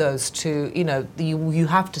between those two. You know, you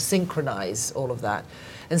have to synchronize all of that.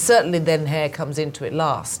 And certainly then hair comes into it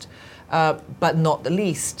last, but not the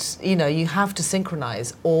least. You know, you have to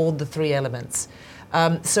synchronize all the three elements.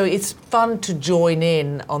 So it's fun to join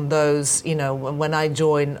in on those. You know, when I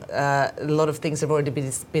join, a lot of things have already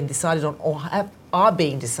been decided on or are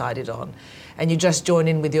being decided on, and you just join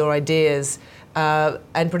in with your ideas.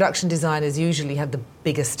 And production designers usually have the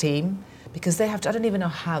biggest team because they have to, I don't even know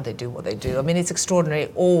how they do what they do. I mean, it's extraordinary.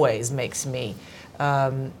 It always makes me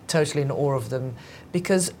totally in awe of them,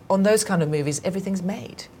 because on those kind of movies, everything's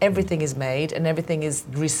made. Everything is made and everything is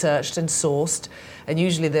researched and sourced. And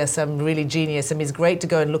usually there's some really genius. I mean, it's great to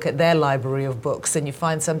go and look at their library of books and you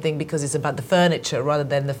find something because it's about the furniture rather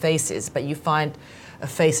than the faces, but you find a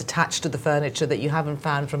face attached to the furniture that you haven't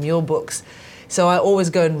found from your books. So I always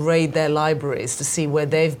go and raid their libraries to see where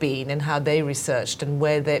they've been and how they researched and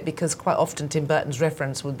where they, because quite often Tim Burton's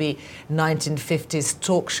reference would be 1950s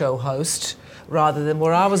talk show host rather than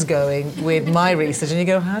where I was going with my research. And you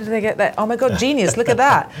go, how did they get that? Oh my God, genius, look at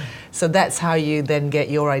that. So that's how you then get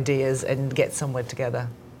your ideas and get somewhere together.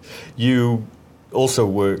 You also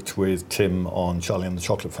worked with Tim on Charlie and the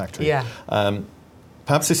Chocolate Factory. Yeah.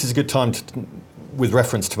 Perhaps this is a good time to, with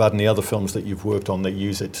reference to that and the other films that you've worked on that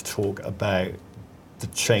use it, to talk about the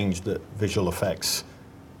change that visual effects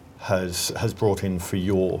has brought in for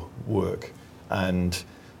your work and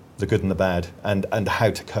the good and the bad and how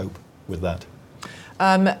to cope with that.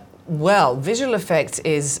 Well, visual effects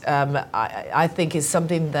is, I think, is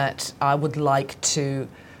something that I would like to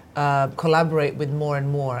collaborate with more and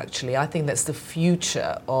more, actually. I think that's the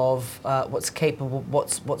future of what's capable,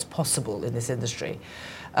 what's possible in this industry.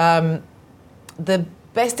 The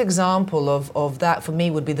best example of that for me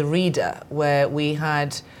would be The Reader, where we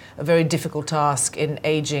had a very difficult task in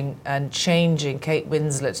aging and changing Kate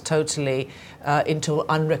Winslet totally into an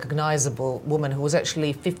unrecognizable woman who was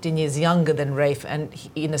actually 15 years younger than Ralph, and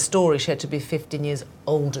in a story she had to be 15 years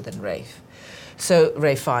older than Ralph. So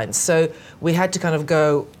Ralph Fiennes. So we had to kind of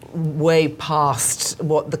go way past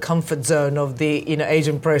what the comfort zone of the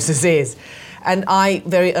aging process is. And I,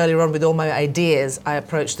 very early on with all my ideas, I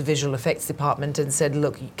approached the visual effects department and said,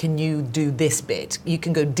 look, can you do this bit? You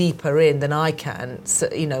can go deeper in than I can. So,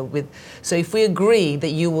 so if we agree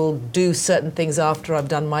that you will do certain things after I've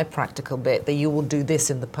done my practical bit, that you will do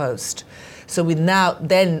this in the post. So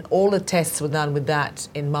then all the tests were done with that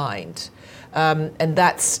in mind. And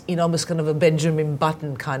that's almost kind of a Benjamin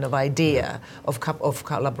Button kind of idea of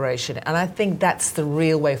collaboration. And I think that's the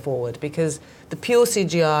real way forward, because the pure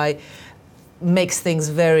CGI makes things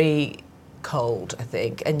very cold, I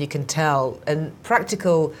think, and you can tell. And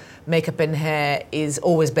practical makeup and hair is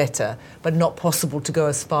always better, but not possible to go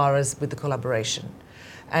as far as with the collaboration.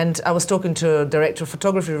 And I was talking to a director of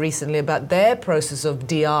photography recently about their process of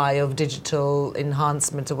DI, of digital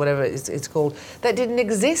enhancement or whatever it's called, that didn't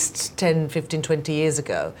exist 10, 15, 20 years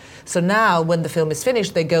ago. So now when the film is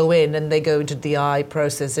finished, they go in and they go into the DI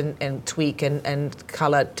process and tweak and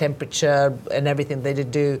colour, temperature and everything they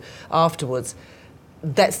did do afterwards.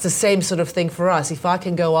 That's the same sort of thing for us. If I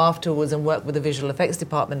can go afterwards and work with the visual effects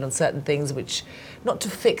department on certain things, which, not to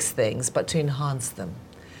fix things, but to enhance them.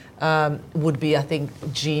 Would be, I think,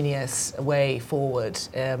 genius way forward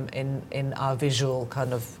in our visual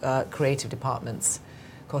kind of creative departments,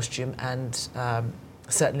 costume and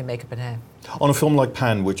certainly makeup and hair. On a film like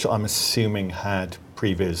Pan, which I'm assuming had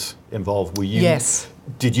previs involved, were you? Yes.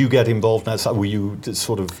 Did you get involved in that? Were you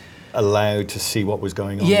sort of allowed to see what was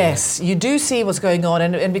going on? Yes, you do see what's going on,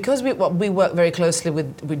 and because we work very closely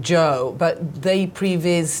with Joe, but they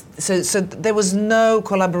previs, so there was no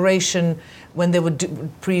collaboration when they were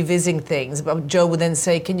prevising things. But Joe would then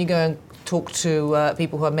say, "Can you go and talk to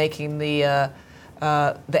people who are making the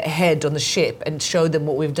head on the ship and show them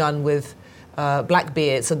what we've done with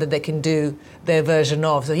Blackbeard, so that they can do their version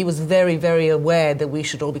of?" So he was very, very aware that we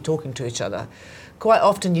should all be talking to each other. Quite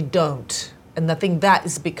often you don't. And I think that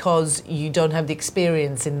is because you don't have the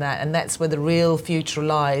experience in that, and that's where the real future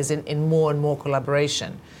lies, in more and more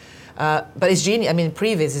collaboration. But it's genius. I mean,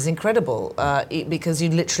 previs is incredible because you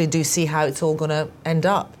literally do see how it's all going to end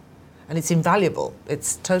up, and it's invaluable.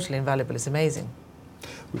 It's totally invaluable. It's amazing.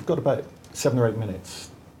 We've got about 7 or 8 minutes.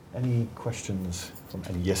 Any questions from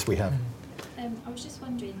any? Yes, we have. I was just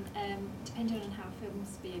wondering, depending on how a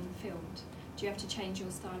film's being filmed, do you have to change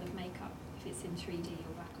your style of makeup if it's in 3D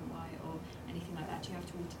or black and white or anything like that? Do you have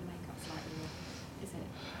to alter the makeup slightly, or is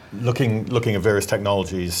it? Looking at various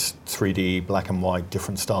technologies, 3D, black and white,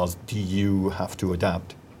 different styles, do you have to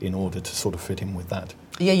adapt in order to sort of fit in with that?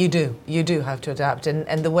 Yeah, you do. You do have to adapt. And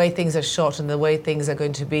the way things are shot and the way things are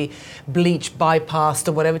going to be bleached, bypassed,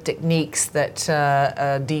 or whatever techniques that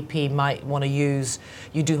DP might want to use,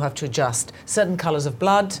 you do have to adjust. Certain colours of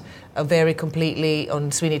blood vary completely.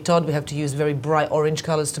 On Sweeney Todd, we have to use very bright orange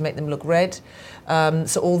colours to make them look red.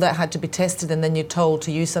 So all that had to be tested, and then you're told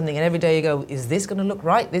to use something, and every day you go, is this going to look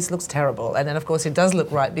right? This looks terrible. And then, of course, it does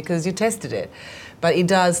look right because you tested it. But it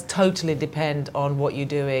does totally depend on what you're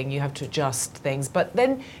doing. You have to adjust things. But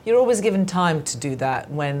then you're always given time to do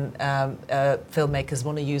that when filmmakers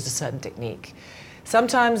want to use a certain technique.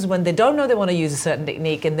 sometimes when they don't know they want to use a certain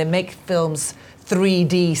technique and they make films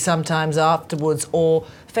 3D sometimes afterwards, or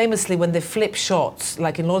famously when they flip shots,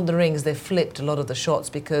 like in Lord of the Rings, they flipped a lot of the shots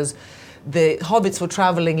because the hobbits were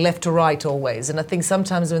travelling left to right always, and I think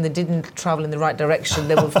sometimes when they didn't travel in the right direction,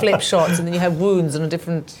 they would flip shots, and then you have wounds on a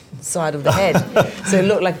different side of the head. So it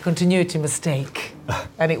looked like a continuity mistake,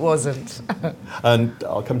 and it wasn't. And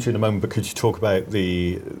I'll come to you in a moment, but could you talk about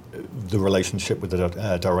the relationship with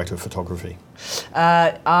the director of photography?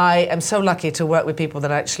 I am so lucky to work with people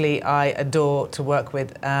that actually I adore to work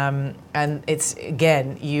with, and it's,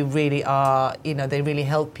 again, you really are, they really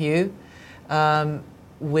help you.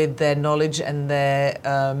 With their knowledge and their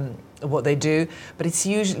what they do, but it's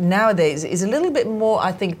usually nowadays is a little bit more,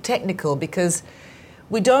 I think, technical, because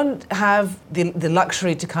we don't have the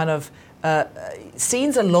luxury to kind of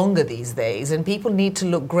scenes are longer these days, and people need to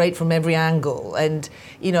look great from every angle. And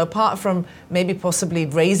apart from maybe possibly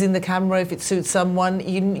raising the camera if it suits someone,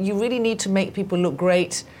 you really need to make people look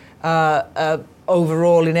great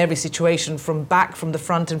overall in every situation, from back, from the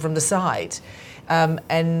front, and from the side.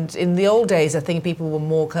 And in the old days, I think people were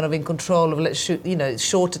more kind of in control of, let's shoot,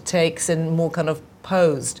 shorter takes and more kind of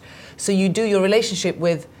posed. So your relationship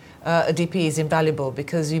with a DP is invaluable,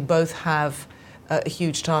 because you both have a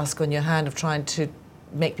huge task on your hand of trying to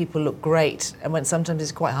make people look great. And when sometimes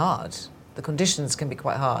it's quite hard. The conditions can be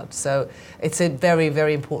quite hard. So it's a very,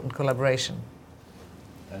 very important collaboration.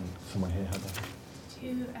 And someone here had that. Do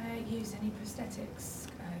you use any prosthetics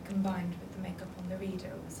combined with the makeup on the reader,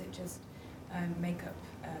 or was it just makeup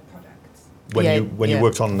products? When you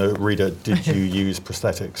worked on the reader, did you use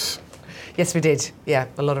prosthetics? Yes, we did. Yeah,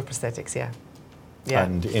 a lot of prosthetics. Yeah.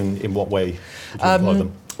 And in what way did you apply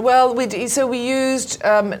them? Well, we used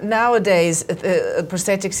nowadays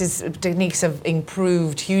prosthetics techniques have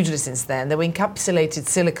improved hugely since then. There were encapsulated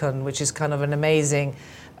silicone, which is kind of an amazing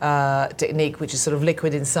technique, which is sort of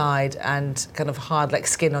liquid inside and kind of hard like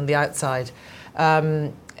skin on the outside.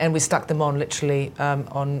 And we stuck them on literally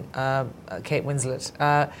on Kate Winslet.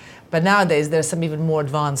 But nowadays there are some even more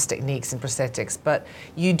advanced techniques in prosthetics. But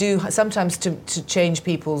you do sometimes to change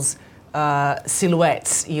people's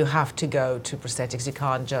silhouettes, you have to go to prosthetics. You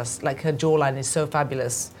can't just, like, her jawline is so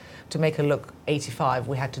fabulous. To make her look 85,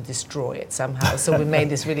 we had to destroy it somehow. So we made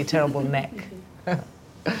this really terrible neck.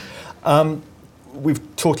 We've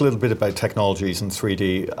talked a little bit about technologies and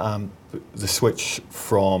 3D, the switch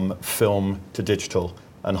from film to digital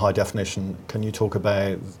and high definition. Can you talk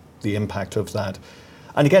about the impact of that?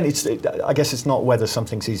 And again, I guess it's not whether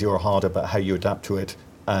something's easier or harder, but how you adapt to it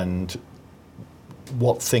and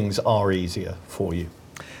what things are easier for you.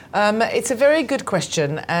 It's a very good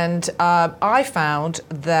question, and I found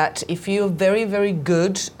that if you're very, very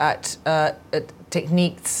good at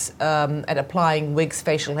techniques, at applying wigs,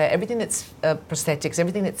 facial hair, everything that's prosthetics,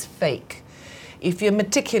 everything that's fake, if you're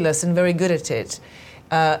meticulous and very good at it,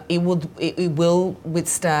 it will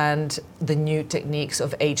withstand the new techniques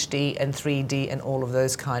of HD and 3D and all of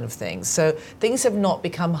those kind of things. So things have not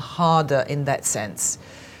become harder in that sense.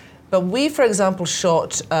 But we, for example,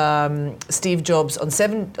 shot Steve Jobs on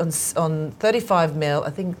 35mm, I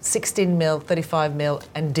think 16mm, 35mm,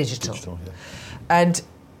 and digital. Yeah. And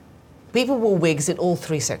people wore wigs in all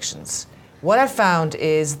three sections. What I found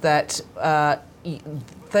is that 35mm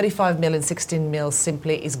and 16mm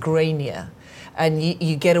simply is grainier, and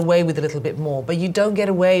you get away with a little bit more, but you don't get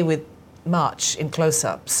away with much in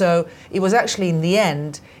close-up. So it was actually, in the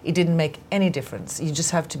end, it didn't make any difference. You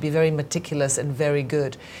just have to be very meticulous and very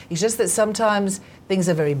good. It's just that sometimes things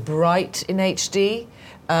are very bright in HD,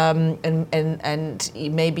 and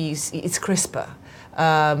maybe it's crisper,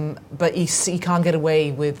 but you can't get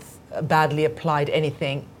away with badly applied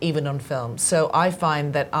anything, even on film. So I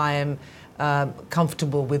find that I am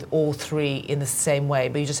comfortable with all three in the same way,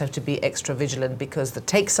 but you just have to be extra vigilant because the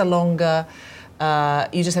takes are longer.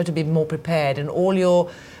 You just have to be more prepared, and all your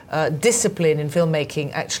discipline in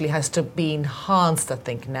filmmaking actually has to be enhanced, I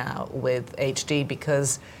think, now with HD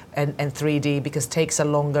and 3D, because takes are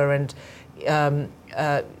longer, and they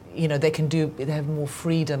have more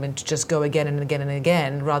freedom and to just go again and again and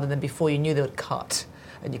again, rather than before you knew they would cut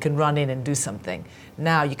and you can run in and do something.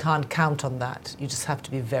 Now you can't count on that. You just have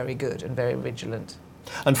to be very good and very vigilant.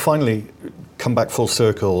 And finally, come back full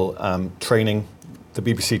circle, training. The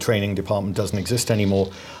BBC training department doesn't exist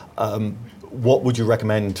anymore. What would you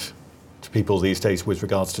recommend to people these days with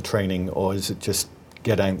regards to training, or is it just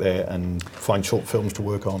get out there and find short films to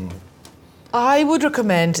work on? I would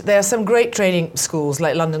recommend, there are some great training schools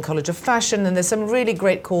like London College of Fashion, and there's some really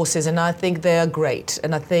great courses, and I think they are great.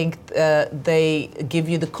 And I think they give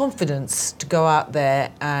you the confidence to go out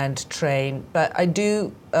there and train. But I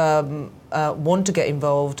do want to get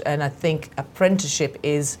involved, and I think apprenticeship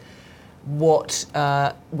is what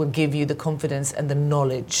will give you the confidence and the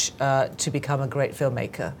knowledge to become a great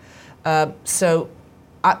filmmaker. So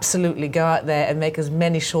absolutely go out there and make as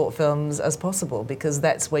many short films as possible, because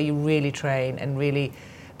that's where you really train and really.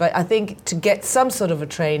 But I think to get some sort of a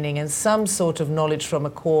training and some sort of knowledge from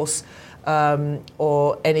a course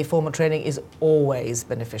or any form of training is always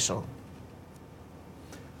beneficial.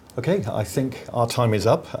 Okay, I think our time is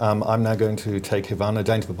up. I'm now going to take Ivana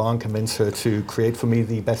down to the bar and convince her to create for me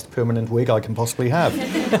the best permanent wig I can possibly have.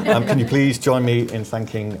 Can you please join me in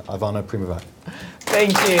thanking Ivana Primorac?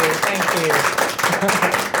 Thank you, thank you.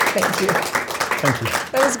 Thank you. Thank you.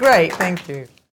 That was great, thank you.